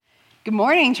Good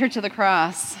morning, Church of the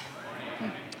Cross.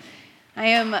 I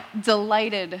am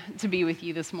delighted to be with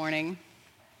you this morning.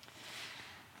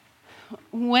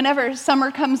 Whenever summer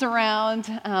comes around,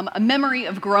 a memory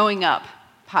of growing up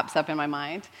pops up in my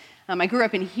mind. I grew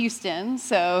up in Houston,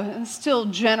 so still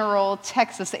general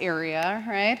Texas area,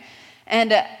 right?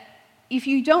 And if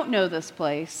you don't know this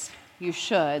place, you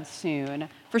should soon.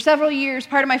 For several years,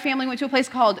 part of my family went to a place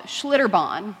called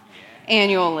Schlitterbahn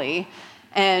annually.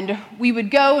 And we would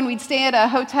go and we'd stay at a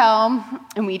hotel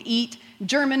and we'd eat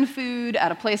German food at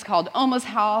a place called Oma's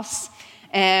House.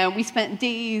 And we spent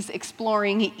days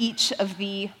exploring each of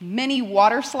the many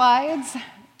water slides,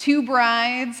 tube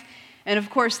rides, and of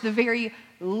course the very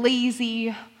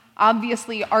lazy,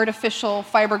 obviously artificial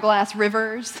fiberglass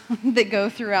rivers that go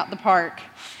throughout the park.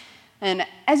 And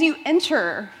as you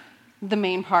enter the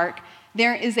main park,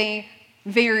 there is a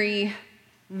very,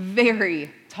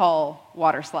 very tall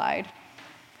water slide.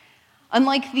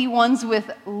 Unlike the ones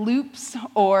with loops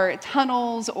or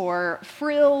tunnels or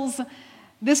frills,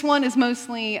 this one is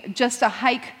mostly just a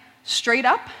hike straight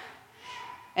up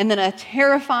and then a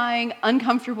terrifying,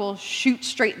 uncomfortable shoot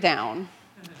straight down.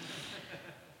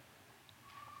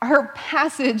 Our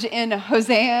passage in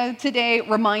Hosea today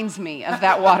reminds me of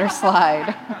that water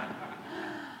slide.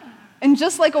 And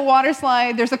just like a water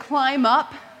slide, there's a climb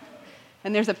up,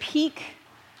 and there's a peak,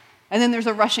 and then there's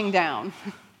a rushing down.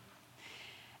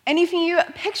 And if you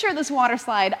picture this water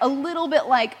slide a little bit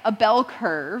like a bell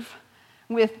curve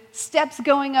with steps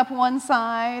going up one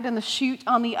side and the chute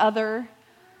on the other,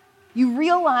 you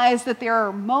realize that there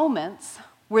are moments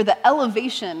where the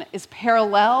elevation is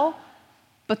parallel,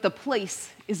 but the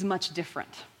place is much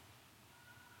different.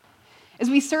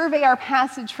 As we survey our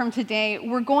passage from today,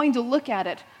 we're going to look at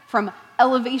it from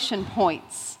elevation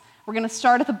points. We're going to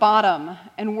start at the bottom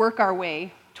and work our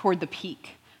way toward the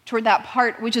peak, toward that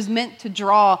part which is meant to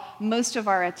draw most of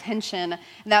our attention,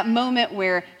 that moment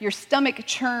where your stomach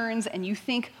churns and you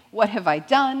think, what have I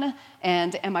done?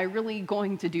 And am I really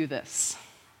going to do this?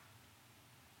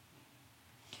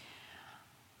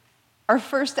 Our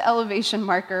first elevation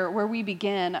marker, where we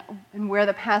begin and where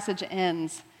the passage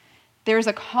ends, there's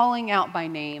a calling out by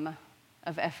name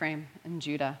of Ephraim and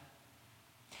Judah.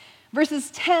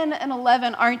 Verses 10 and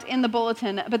 11 aren't in the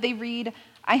bulletin, but they read,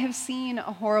 I have seen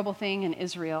a horrible thing in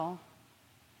Israel.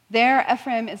 There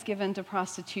Ephraim is given to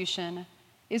prostitution.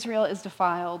 Israel is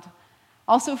defiled.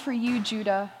 Also for you,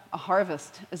 Judah, a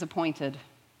harvest is appointed.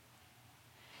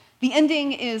 The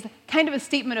ending is kind of a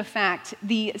statement of fact,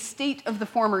 the state of the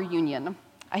former union.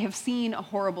 I have seen a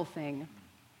horrible thing.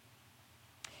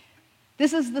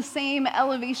 This is the same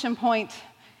elevation point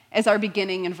as our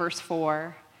beginning in verse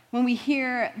 4, when we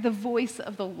hear the voice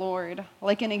of the Lord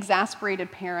like an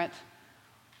exasperated parent.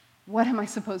 What am I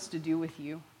supposed to do with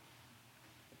you?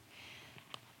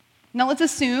 Now let's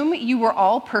assume you were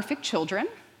all perfect children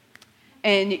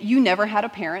and you never had a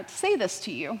parent say this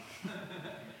to you.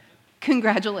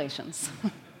 Congratulations.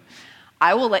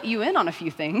 I will let you in on a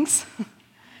few things.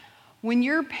 When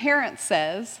your parent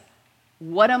says,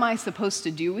 what am I supposed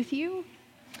to do with you?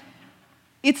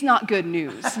 It's not good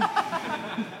news.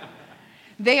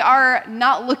 They are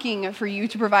not looking for you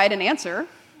to provide an answer.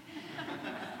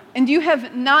 And you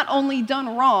have not only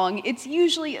done wrong, it's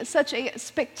usually such a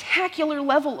spectacular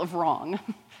level of wrong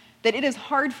that it is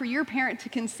hard for your parent to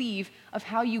conceive of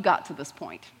how you got to this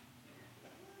point.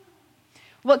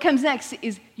 What comes next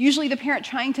is usually the parent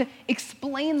trying to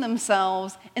explain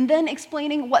themselves and then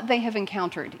explaining what they have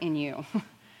encountered in you,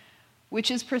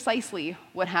 which is precisely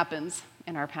what happens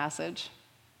in our passage.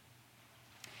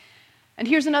 And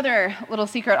here's another little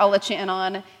secret I'll let you in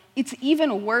on. It's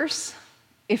even worse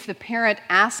if the parent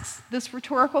asks this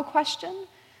rhetorical question,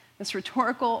 this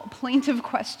rhetorical plaintive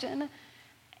question,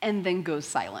 and then goes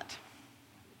silent.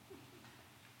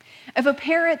 If a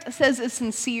parent says a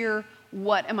sincere,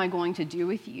 what am I going to do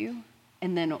with you,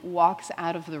 and then walks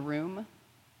out of the room,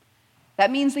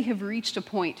 that means they have reached a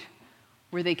point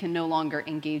where they can no longer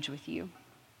engage with you.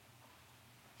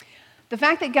 The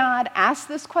fact that God asks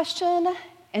this question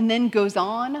and then goes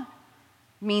on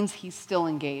means he's still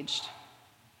engaged.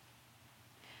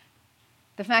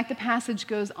 The fact the passage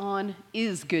goes on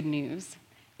is good news,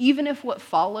 even if what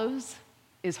follows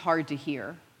is hard to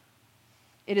hear.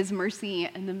 It is mercy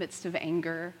in the midst of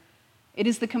anger. It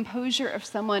is the composure of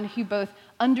someone who both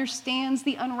understands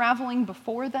the unraveling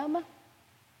before them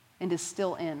and is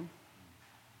still in.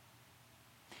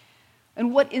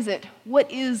 And what is it?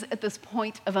 What is at this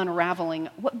point of unraveling?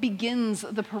 What begins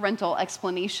the parental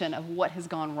explanation of what has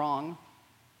gone wrong?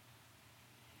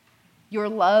 Your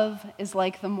love is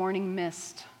like the morning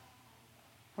mist,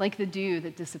 like the dew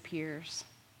that disappears.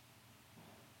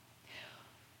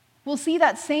 We'll see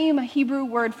that same Hebrew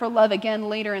word for love again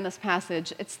later in this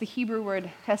passage. It's the Hebrew word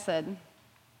chesed.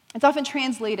 It's often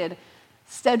translated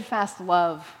steadfast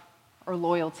love or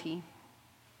loyalty.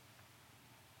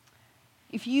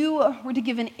 If you were to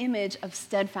give an image of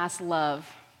steadfast love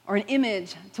or an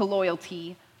image to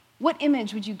loyalty, what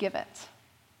image would you give it?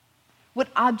 What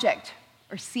object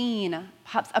or scene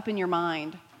pops up in your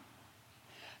mind?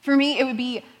 For me, it would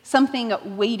be something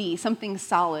weighty, something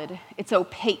solid. It's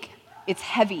opaque. It's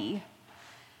heavy.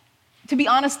 To be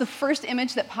honest, the first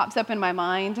image that pops up in my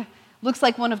mind looks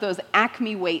like one of those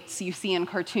Acme weights you see in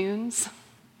cartoons,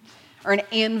 or an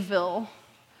anvil,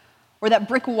 or that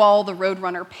brick wall the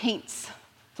Roadrunner paints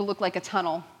to look like a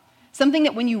tunnel. Something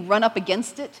that when you run up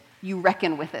against it, you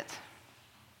reckon with it.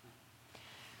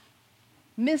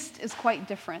 Mist is quite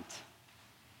different.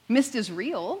 Mist is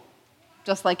real,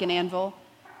 just like an anvil,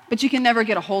 but you can never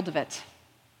get a hold of it.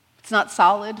 It's not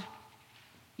solid.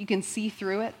 You can see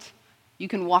through it. You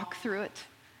can walk through it,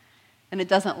 and it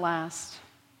doesn't last.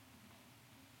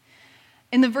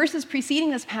 In the verses preceding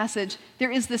this passage,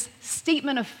 there is this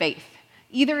statement of faith,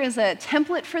 either as a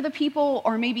template for the people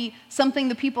or maybe something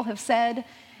the people have said.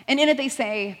 And in it they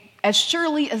say, as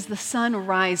surely as the sun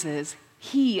rises,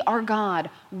 he, our God,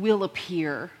 will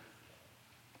appear.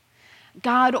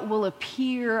 God will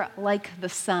appear like the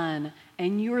sun,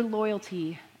 and your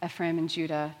loyalty, Ephraim and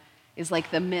Judah, is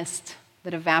like the mist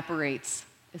that evaporates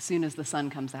as soon as the sun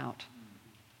comes out.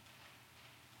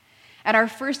 At our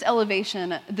first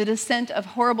elevation, the descent of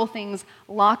horrible things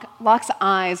locks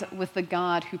eyes with the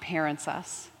God who parents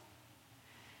us.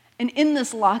 And in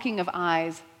this locking of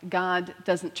eyes, God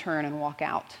doesn't turn and walk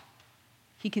out.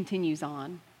 He continues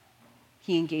on.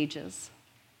 He engages.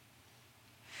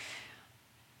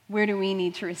 Where do we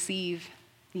need to receive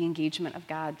the engagement of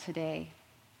God today?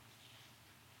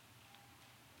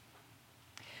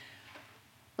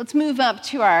 Let's move up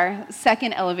to our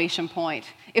second elevation point.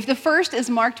 If the first is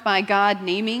marked by God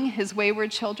naming his wayward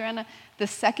children, the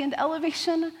second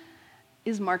elevation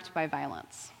is marked by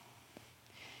violence.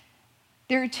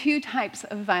 There are two types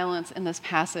of violence in this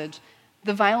passage.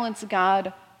 The violence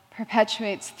God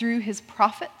perpetuates through his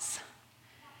prophets,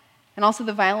 and also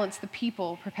the violence the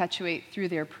people perpetuate through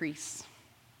their priests.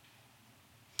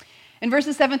 In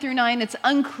verses 7 through 9, it's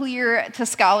unclear to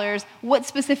scholars what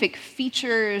specific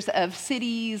features of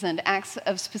cities and acts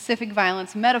of specific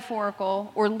violence,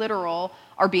 metaphorical or literal,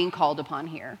 are being called upon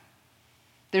here.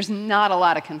 There's not a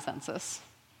lot of consensus.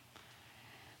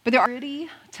 But there are,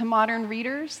 to modern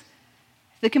readers,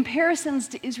 the comparisons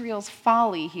to Israel's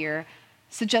folly here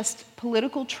suggest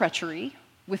political treachery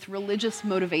with religious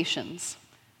motivations,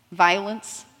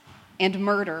 violence, and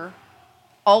murder,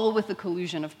 all with the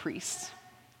collusion of priests.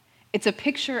 It's a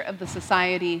picture of the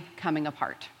society coming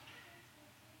apart.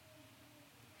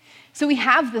 So we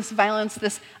have this violence,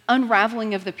 this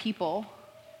unraveling of the people.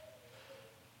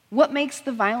 What makes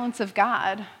the violence of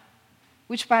God,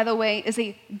 which, by the way, is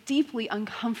a deeply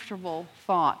uncomfortable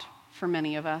thought for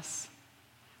many of us,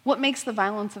 what makes the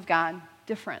violence of God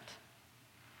different?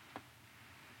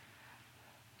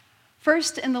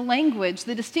 First, in the language,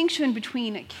 the distinction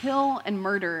between kill and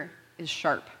murder is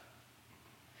sharp.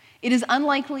 It is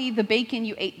unlikely the bacon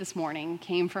you ate this morning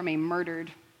came from a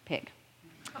murdered pig.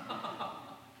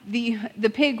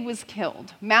 The pig was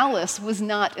killed. Malice was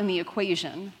not in the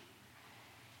equation.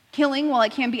 Killing, while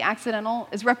it can be accidental,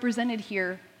 is represented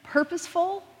here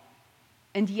purposeful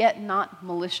and yet not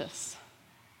malicious.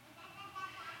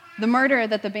 The murder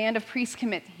that the band of priests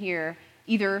commit here,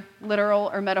 either literal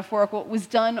or metaphorical, was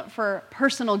done for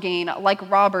personal gain, like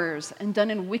robbers, and done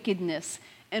in wickedness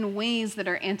in ways that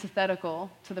are antithetical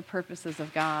to the purposes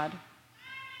of God.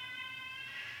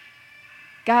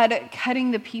 God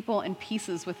cutting the people in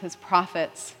pieces with his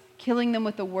prophets, killing them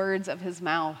with the words of his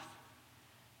mouth.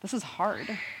 This is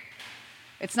hard.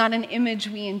 It's not an image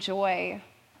we enjoy.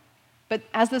 But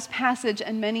as this passage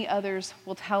and many others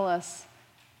will tell us,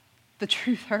 the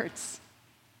truth hurts.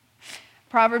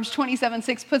 Proverbs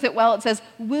 27:6 puts it well. It says,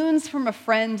 wounds from a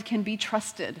friend can be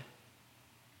trusted,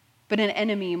 but an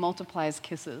enemy multiplies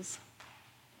kisses.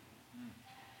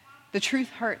 The truth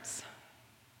hurts,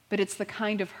 but it's the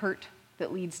kind of hurt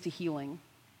that leads to healing.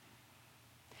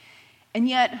 And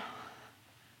yet,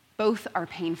 both are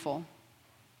painful.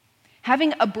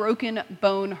 Having a broken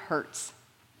bone hurts,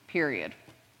 period.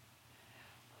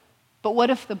 But what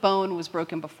if the bone was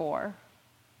broken before?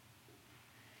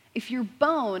 If your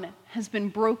bone has been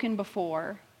broken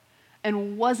before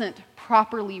and wasn't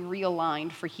properly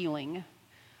realigned for healing,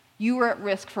 you are at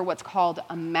risk for what's called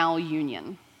a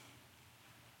malunion.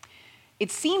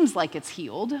 It seems like it's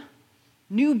healed.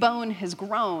 New bone has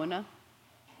grown,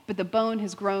 but the bone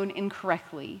has grown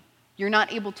incorrectly. you're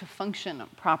not able to function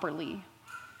properly.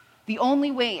 The only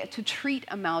way to treat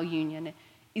a malunion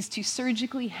is to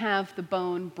surgically have the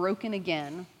bone broken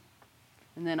again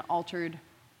and then altered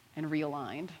and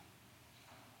realigned.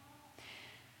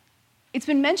 It's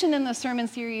been mentioned in the sermon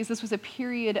series this was a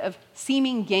period of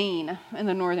seeming gain in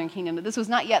the northern kingdom, that this was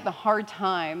not yet the hard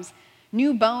times.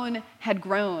 New bone had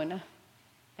grown,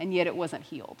 and yet it wasn't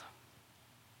healed.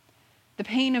 The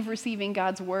pain of receiving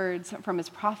God's words from his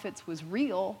prophets was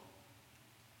real,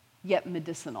 yet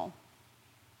medicinal.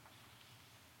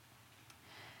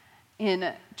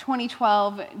 In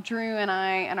 2012, Drew and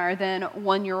I and our then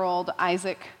one-year-old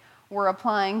Isaac were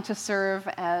applying to serve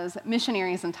as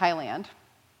missionaries in Thailand.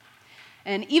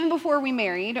 And even before we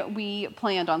married, we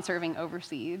planned on serving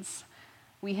overseas.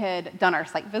 We had done our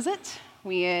site visit,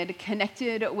 we had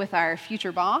connected with our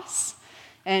future boss,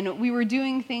 and we were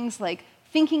doing things like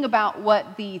thinking about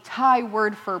what the Thai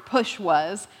word for push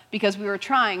was, because we were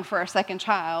trying for our second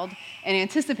child and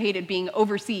anticipated being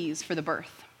overseas for the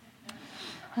birth.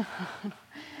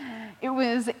 It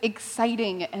was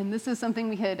exciting, and this is something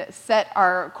we had set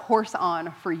our course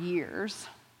on for years.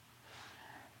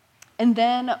 And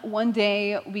then one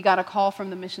day, we got a call from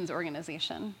the missions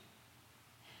organization.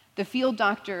 The field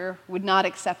doctor would not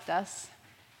accept us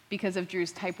because of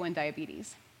Drew's type 1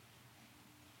 diabetes.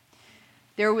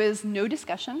 There was no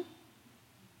discussion,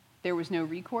 there was no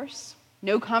recourse,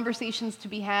 no conversations to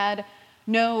be had,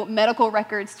 no medical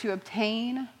records to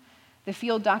obtain. The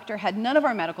field doctor had none of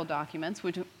our medical documents,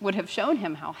 which would have shown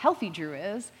him how healthy Drew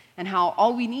is and how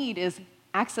all we need is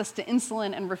access to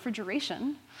insulin and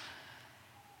refrigeration.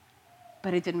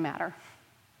 But it didn't matter.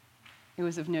 It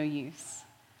was of no use.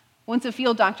 Once a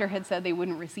field doctor had said they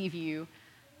wouldn't receive you,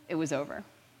 it was over.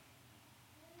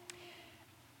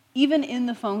 Even in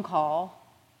the phone call,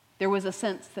 there was a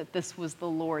sense that this was the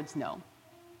Lord's no.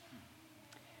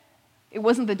 It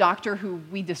wasn't the doctor who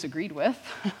we disagreed with,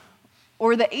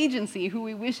 or the agency who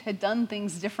we wish had done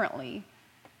things differently.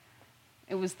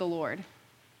 It was the Lord.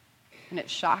 And it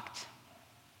shocked,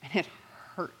 and it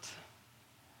hurt.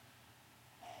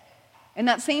 And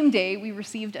that same day, we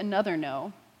received another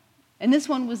no, and this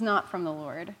one was not from the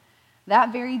Lord.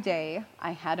 That very day,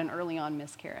 I had an early-on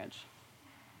miscarriage.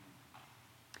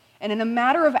 And in a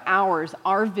matter of hours,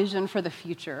 our vision for the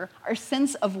future, our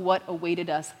sense of what awaited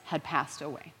us had passed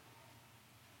away.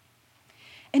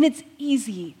 And it's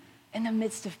easy in the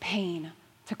midst of pain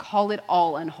to call it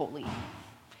all unholy,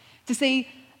 to say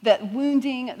that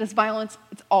wounding, this violence,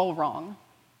 it's all wrong.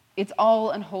 It's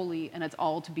all unholy, and it's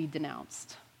all to be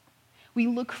denounced. We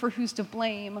look for who's to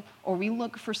blame, or we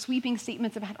look for sweeping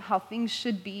statements about how things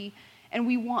should be, and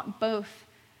we want both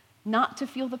not to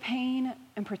feel the pain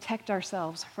and protect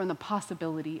ourselves from the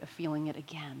possibility of feeling it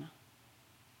again.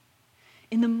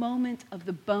 In the moment of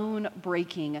the bone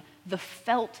breaking, the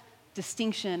felt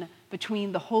distinction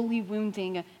between the holy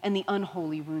wounding and the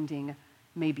unholy wounding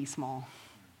may be small,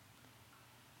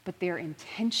 but their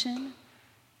intention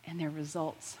and their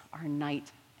results are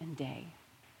night and day.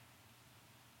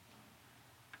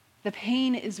 The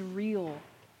pain is real,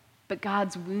 but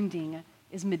God's wounding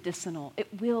is medicinal. It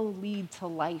will lead to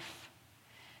life.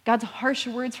 God's harsh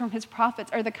words from his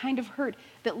prophets are the kind of hurt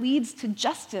that leads to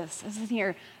justice, as in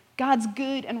here, God's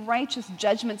good and righteous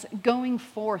judgments going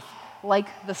forth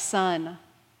like the sun.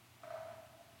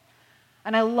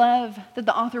 And I love that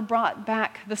the author brought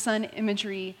back the sun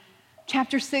imagery.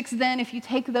 Chapter 6, then, if you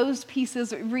take those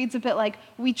pieces, it reads a bit like,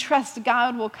 we trust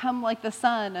God will come like the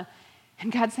sun.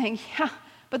 And God's saying, yeah,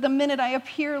 but the minute I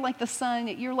appear like the sun,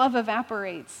 your love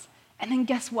evaporates. And then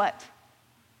guess what?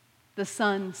 The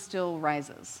sun still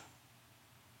rises.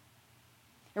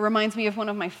 It reminds me of one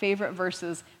of my favorite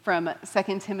verses from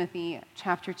 2 Timothy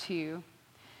chapter 2.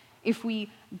 If we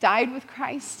died with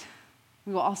Christ,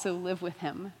 we will also live with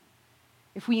him.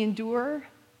 If we endure,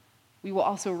 we will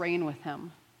also reign with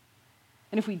him.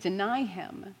 And if we deny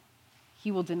him,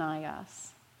 he will deny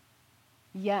us.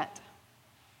 Yet,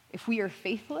 if we are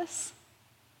faithless,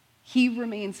 he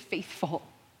remains faithful,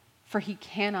 for he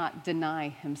cannot deny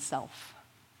himself.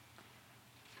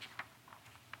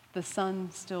 The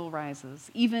sun still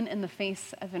rises. Even in the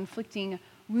face of inflicting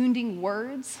wounding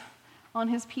words on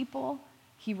his people,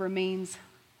 he remains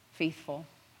faithful.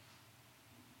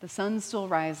 The sun still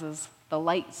rises. The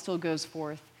light still goes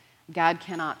forth. God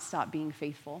cannot stop being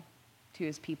faithful to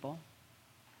his people.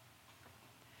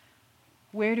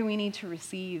 Where do we need to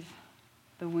receive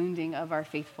the wounding of our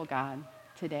faithful God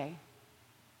today?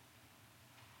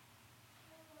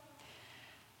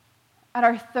 At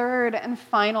our third and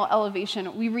final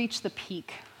elevation, we reach the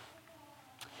peak.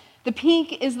 The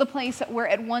peak is the place where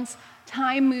at once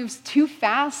time moves too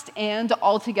fast and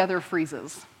altogether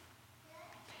freezes.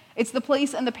 It's the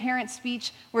place in the parent's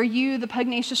speech where you, the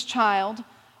pugnacious child,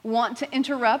 want to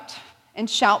interrupt and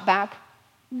shout back,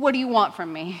 "What do you want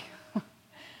from me?"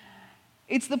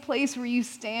 It's the place where you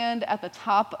stand at the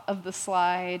top of the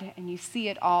slide and you see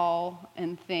it all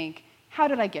and think, how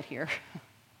did I get here?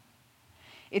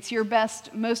 It's your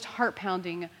best, most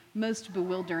heart-pounding, most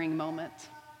bewildering moment.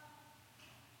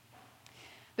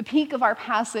 The peak of our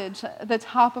passage, the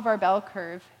top of our bell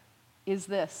curve, is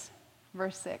this,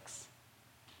 verse 6.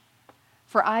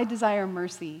 For I desire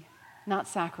mercy, not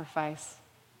sacrifice,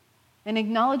 an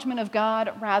acknowledgement of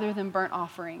God rather than burnt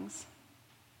offerings.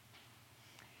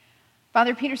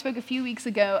 Father Peter spoke a few weeks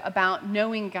ago about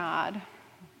knowing God.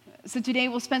 So today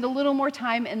we'll spend a little more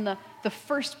time in the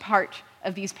first part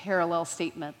of these parallel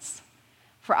statements.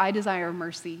 For I desire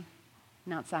mercy,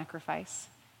 not sacrifice.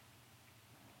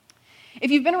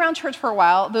 If you've been around church for a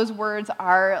while, those words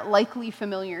are likely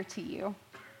familiar to you.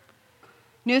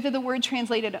 Note that the word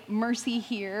translated mercy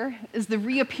here is the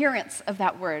reappearance of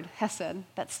that word, hesed,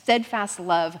 that steadfast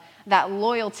love, that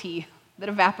loyalty that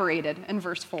evaporated in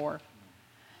verse 4.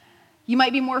 You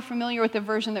might be more familiar with the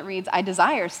version that reads, I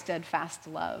desire steadfast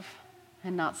love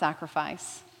and not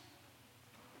sacrifice.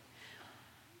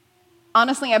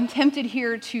 Honestly, I'm tempted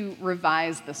here to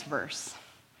revise this verse,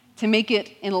 to make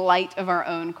it in light of our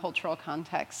own cultural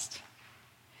context.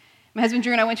 My husband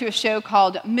Drew and I went to a show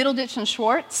called Middleditch and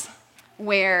Schwartz,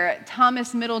 where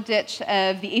Thomas Middleditch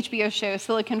of the HBO show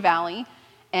Silicon Valley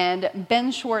and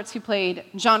Ben Schwartz, who played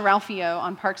John Ralphio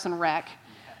on Parks and Rec,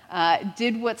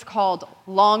 did what's called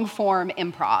long-form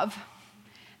improv.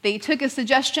 They took a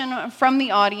suggestion from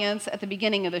the audience at the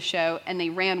beginning of the show, and they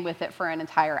ran with it for an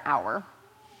entire hour.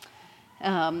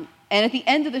 And at the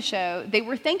end of the show, they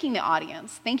were thanking the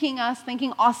audience, thanking us,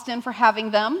 thanking Austin for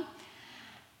having them.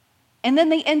 And then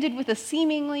they ended with a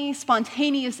seemingly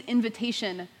spontaneous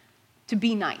invitation to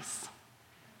be nice.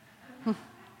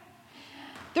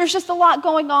 There's just a lot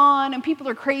going on, and people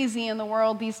are crazy in the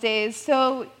world these days,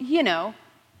 so,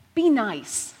 be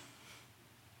nice.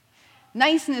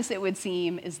 Niceness, it would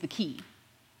seem, is the key.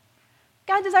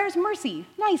 God desires mercy,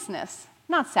 niceness,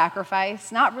 not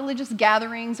sacrifice, not religious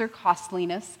gatherings or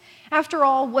costliness. After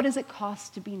all, what does it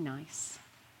cost to be nice?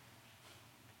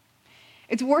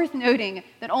 It's worth noting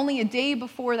that only a day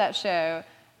before that show,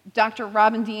 Dr.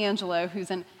 Robin DiAngelo,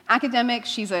 who's an academic,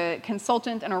 she's a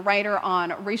consultant and a writer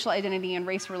on racial identity and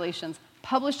race relations,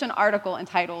 published an article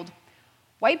entitled,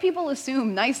 White People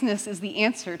Assume Niceness is the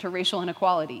Answer to Racial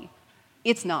Inequality.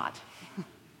 It's not.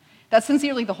 That's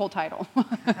sincerely the whole title.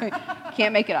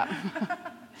 Can't make it up.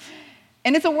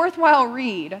 And it's a worthwhile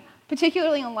read,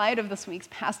 particularly in light of this week's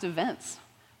past events,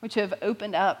 which have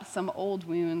opened up some old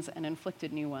wounds and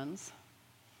inflicted new ones.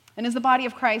 And as the body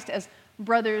of Christ, as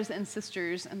brothers and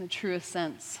sisters in the truest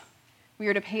sense, we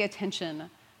are to pay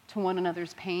attention to one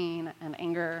another's pain and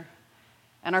anger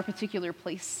and our particular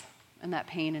place in that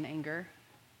pain and anger.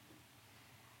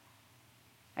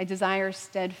 I desire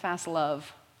steadfast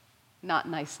love, not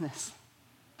niceness.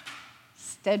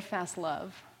 Steadfast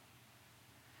love.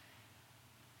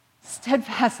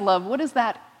 Steadfast love, what does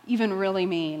that even really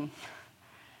mean?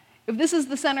 If this is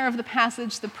the center of the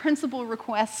passage, the principal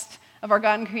request of our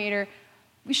God and Creator,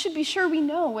 we should be sure we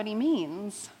know what he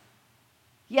means.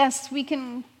 Yes, we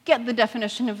can get the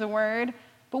definition of the word,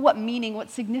 but what meaning, what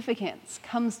significance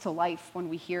comes to life when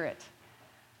we hear it?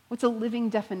 What's a living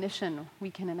definition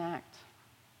we can enact?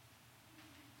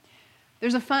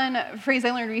 There's a fun phrase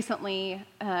I learned recently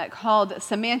called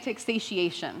semantic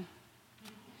satiation.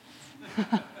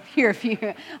 Here, a few,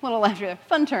 a little after,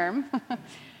 fun term.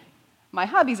 My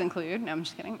hobbies include, no, I'm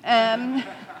just kidding.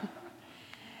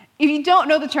 If you don't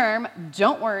know the term,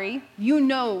 don't worry. You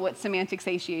know what semantic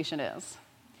satiation is.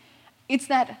 It's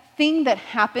that thing that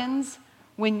happens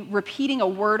when repeating a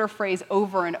word or phrase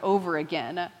over and over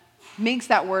again makes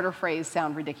that word or phrase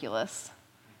sound ridiculous.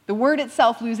 The word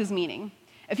itself loses meaning.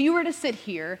 If you were to sit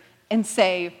here and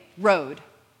say road,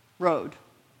 road,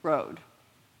 road,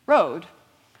 road,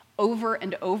 over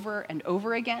and over and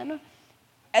over again,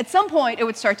 at some point it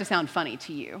would start to sound funny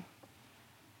to you.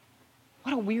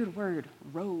 What a weird word,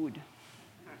 road.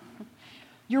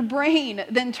 Your brain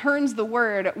then turns the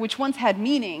word, which once had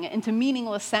meaning, into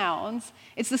meaningless sounds.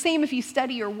 It's the same if you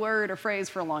study your word or phrase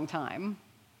for a long time.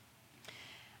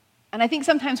 And I think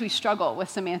sometimes we struggle with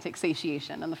semantic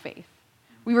satiation in the faith.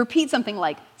 We repeat something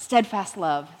like steadfast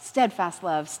love, steadfast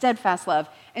love, steadfast love,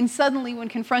 and suddenly when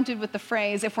confronted with the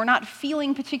phrase, if we're not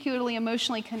feeling particularly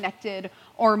emotionally connected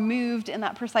or moved in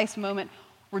that precise moment,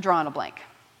 we're drawing a blank.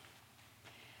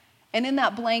 And in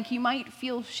that blank, you might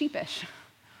feel sheepish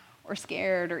or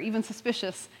scared or even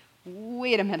suspicious.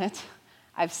 Wait a minute,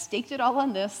 I've staked it all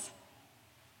on this,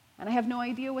 And I have no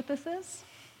idea what this is.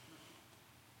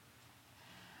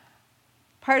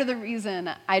 Part of the reason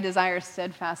I desire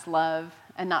steadfast love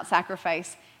and not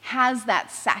sacrifice has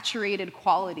that saturated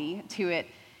quality to it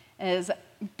is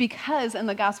because in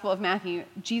the Gospel of Matthew,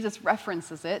 Jesus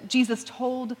references it. Jesus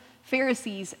told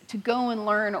Pharisees to go and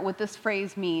learn what this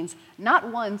phrase means,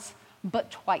 not once,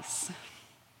 but twice.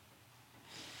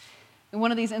 In one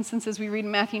of these instances, we read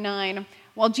in Matthew 9,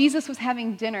 while Jesus was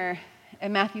having dinner at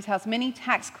Matthew's house, many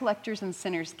tax collectors and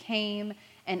sinners came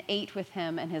and ate with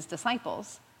him and his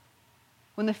disciples.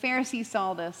 When the Pharisees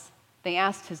saw this, they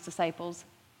asked his disciples,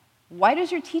 "Why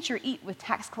does your teacher eat with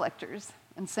tax collectors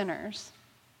and sinners?"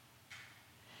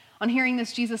 On hearing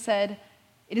this, Jesus said,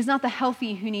 "It is not the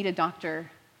healthy who need a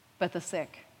doctor, but the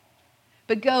sick.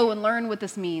 But go and learn what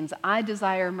this means. I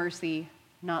desire mercy,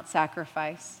 not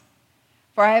sacrifice.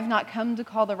 For I have not come to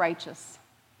call the righteous,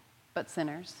 but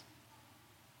sinners."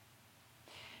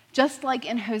 Just like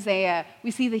in Hosea,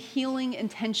 we see the healing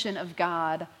intention of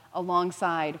God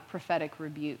alongside prophetic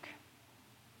rebuke.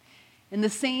 In the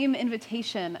same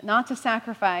invitation, not to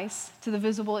sacrifice to the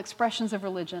visible expressions of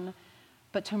religion,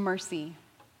 but to mercy,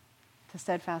 to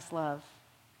steadfast love.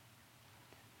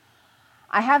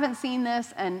 I haven't seen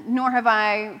this, and nor have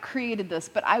I created this,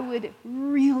 but I would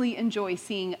really enjoy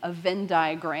seeing a Venn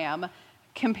diagram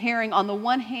comparing, on the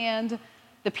one hand,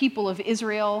 the people of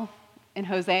Israel in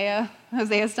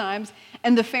Hosea's times,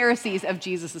 and the Pharisees of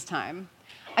Jesus' time.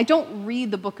 I don't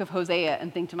read the book of Hosea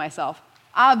and think to myself,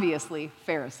 obviously,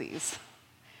 Pharisees.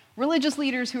 Religious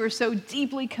leaders who are so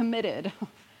deeply committed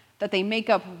that they make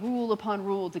up rule upon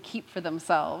rule to keep for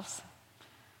themselves,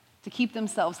 to keep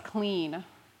themselves clean.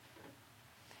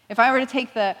 If I were to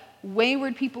take the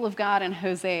wayward people of God in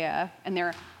Hosea and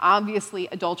their obviously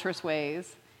adulterous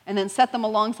ways, and then set them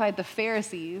alongside the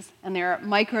Pharisees and their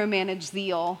micromanaged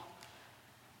zeal,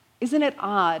 isn't it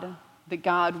odd that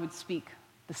God would speak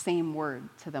the same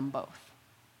word to them both?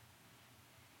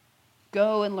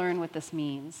 Go and learn what this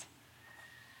means.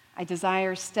 I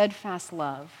desire steadfast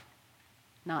love,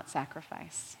 not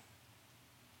sacrifice.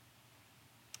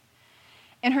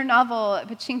 In her novel,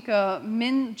 Pachinko,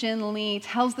 Min Jin Lee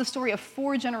tells the story of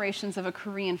 4 generations of a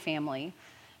Korean family,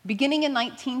 beginning in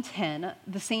 1910,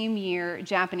 the same year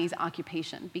Japanese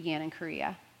occupation began in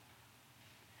Korea.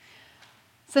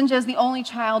 Sunja is the only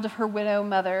child of her widow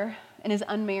mother and is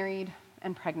unmarried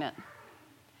and pregnant.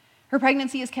 Her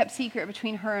pregnancy is kept secret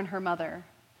between her and her mother.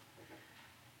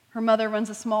 Her mother runs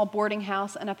a small boarding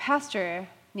house, and a pastor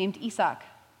named Isak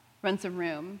rents a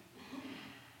room.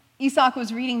 Isak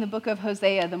was reading the book of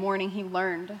Hosea the morning he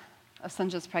learned of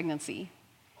Sunja's pregnancy,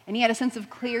 and he had a sense of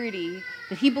clarity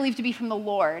that he believed to be from the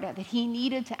Lord, that he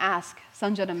needed to ask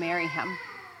Sunja to marry him,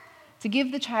 to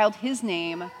give the child his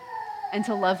name, and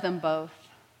to love them both.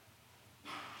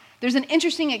 There's an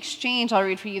interesting exchange I'll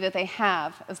read for you that they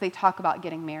have as they talk about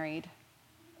getting married.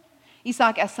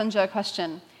 Isak asks Sunja a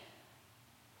question.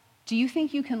 Do you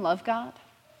think you can love God?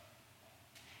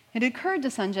 It occurred to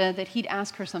Sunja that he'd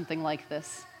ask her something like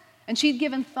this, and she'd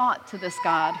given thought to this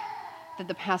God that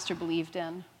the pastor believed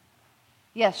in.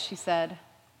 Yes, she said,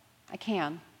 I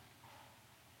can.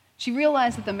 She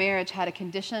realized that the marriage had a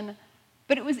condition,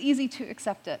 but it was easy to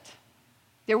accept it.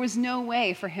 There was no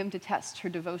way for him to test her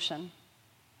devotion.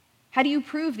 How do you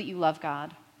prove that you love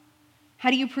God? How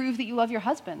do you prove that you love your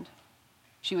husband?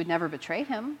 She would never betray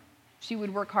him. She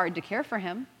would work hard to care for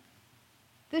him.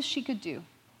 This she could do.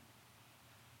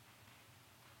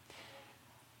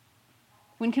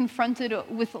 When confronted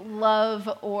with love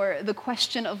or the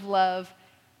question of love,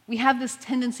 we have this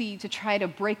tendency to try to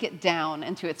break it down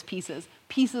into its pieces,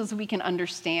 pieces we can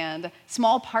understand,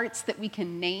 small parts that we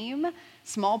can name,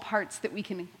 small parts that we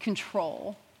can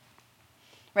control.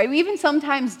 Right? We even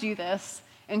sometimes do this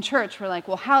in church. We're like,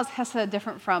 well, how is Hesed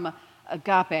different from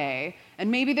agape? And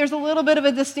maybe there's a little bit of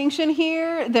a distinction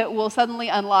here that will suddenly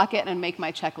unlock it and make my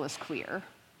checklist clear.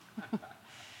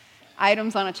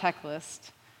 Items on a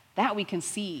checklist that we can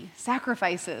see,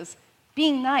 sacrifices,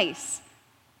 being nice,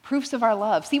 proofs of our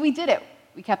love. See, we did it.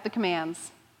 We kept the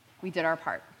commands. We did our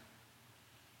part.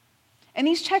 And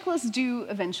these checklists do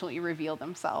eventually reveal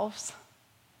themselves.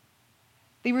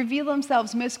 They reveal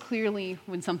themselves most clearly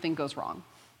when something goes wrong,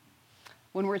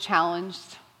 when we're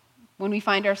challenged, when we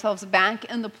find ourselves back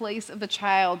in the place of the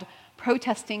child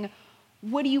protesting,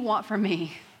 what do you want from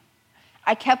me?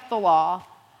 I kept the law.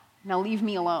 Now leave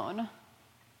me alone.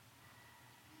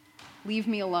 Leave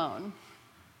me alone.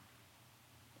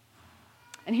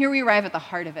 And here we arrive at the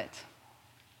heart of it.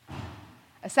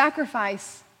 A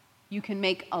sacrifice you can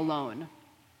make alone.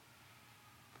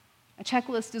 A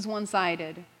checklist is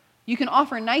one-sided. You can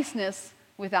offer niceness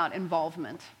without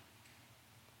involvement.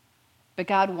 but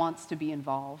God wants to be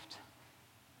involved.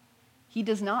 He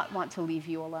does not want to leave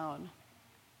you alone,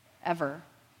 ever.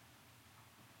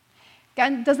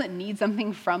 God doesn't need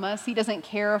something from us. He doesn't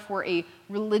care if we're a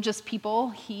religious people.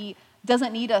 He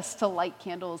doesn't need us to light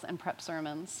candles and prep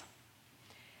sermons.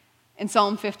 In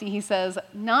Psalm 50, he says,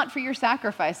 "Not for your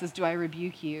sacrifices do I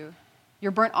rebuke you.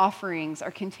 Your burnt offerings are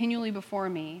continually before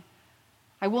me.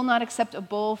 I will not accept a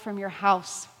bull from your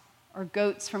house or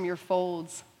goats from your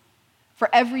folds. For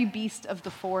every beast of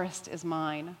the forest is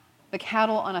mine, the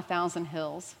cattle on 1,000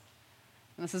 hills."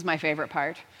 And this is my favorite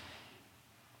part.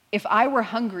 "If I were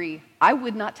hungry, I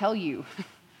would not tell you,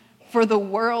 for the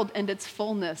world and its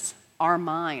fullness are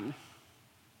mine."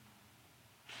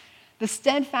 The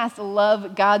steadfast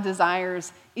love God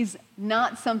desires is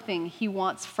not something he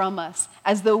wants from us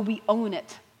as though we own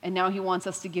it and now he wants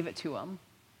us to give it to him.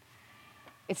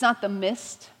 It's not the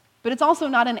mist, but it's also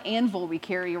not an anvil we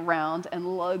carry around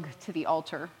and lug to the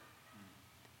altar.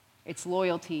 It's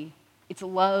loyalty. It's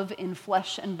love in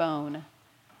flesh and bone.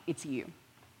 It's you.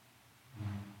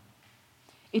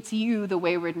 It's you, the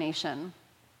wayward nation.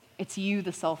 It's you,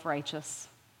 the self-righteous.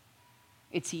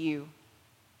 It's you.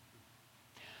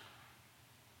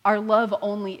 Our love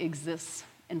only exists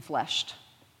in flesh.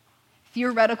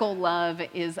 Theoretical love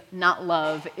is not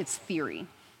love, it's theory.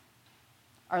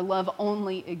 Our love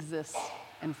only exists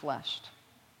in flesh.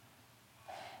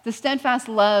 The steadfast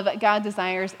love God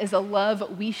desires is a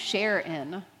love we share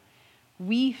in.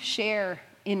 We share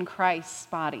in Christ's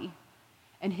body,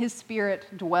 and his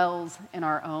spirit dwells in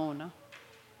our own.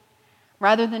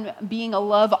 Rather than being a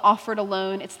love offered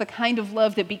alone, it's the kind of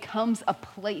love that becomes a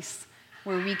place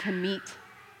where we can meet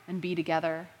and be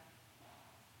together.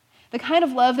 The kind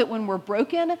of love that when we're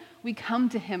broken, we come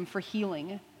to him for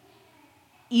healing,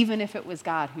 even if it was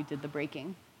God who did the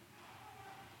breaking.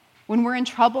 When we're in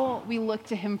trouble, we look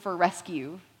to him for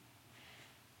rescue,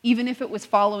 even if it was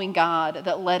following God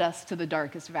that led us to the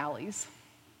darkest valleys.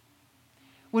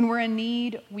 When we're in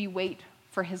need, we wait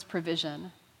for his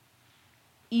provision,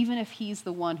 even if he's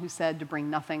the one who said to bring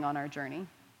nothing on our journey.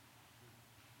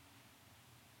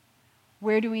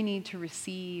 Where do we need to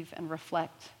receive and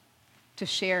reflect, to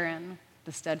share in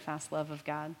the steadfast love of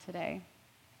God today?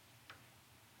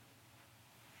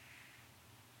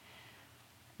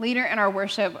 Later in our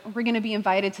worship, we're going to be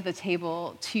invited to the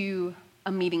table to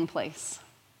a meeting place,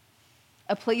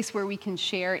 a place where we can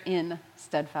share in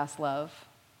steadfast love.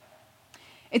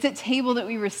 It's at table that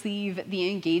we receive the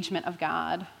engagement of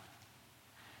God.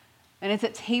 And it's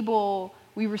at table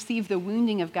we receive the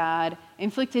wounding of God,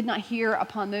 inflicted not here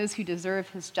upon those who deserve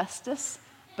his justice,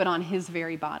 but on his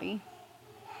very body.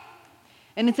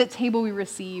 And it's at table we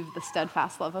receive the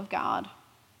steadfast love of God,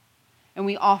 and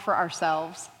we offer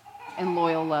ourselves in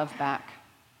loyal love back.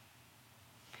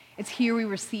 It's here we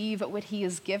receive what he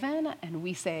has given, and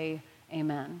we say,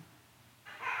 amen.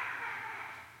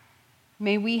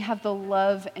 May we have the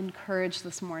love and courage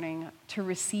this morning to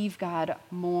receive God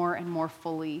more and more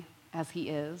fully as he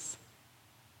is.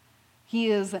 He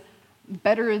is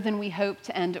better than we hoped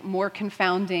and more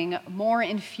confounding, more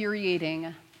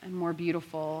infuriating and more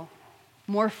beautiful,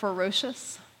 more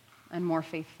ferocious and more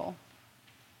faithful.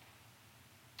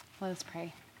 Let us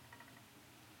pray.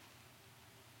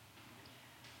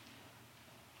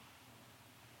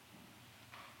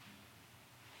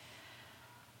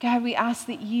 God, we ask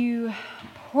that you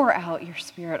pour out your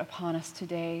Spirit upon us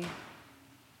today.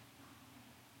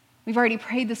 We've already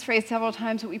prayed this phrase several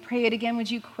times, but we pray it again.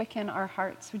 Would you quicken our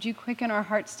hearts? Would you quicken our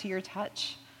hearts to your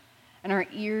touch and our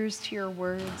ears to your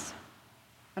words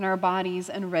and our bodies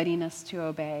in readiness to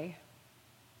obey?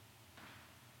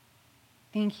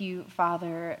 Thank you,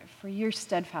 Father, for your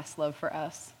steadfast love for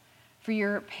us, for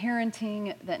your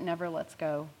parenting that never lets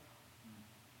go.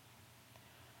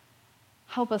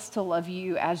 Help us to love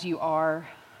you as you are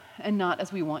and not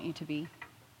as we want you to be.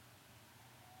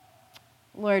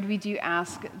 Lord, we do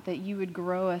ask that you would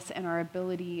grow us in our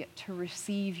ability to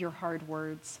receive your hard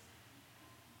words.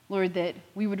 Lord, that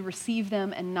we would receive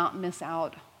them and not miss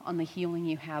out on the healing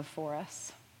you have for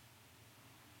us.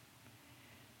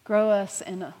 Grow us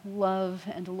in love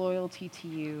and loyalty to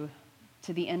you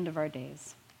to the end of our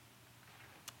days.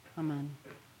 Amen.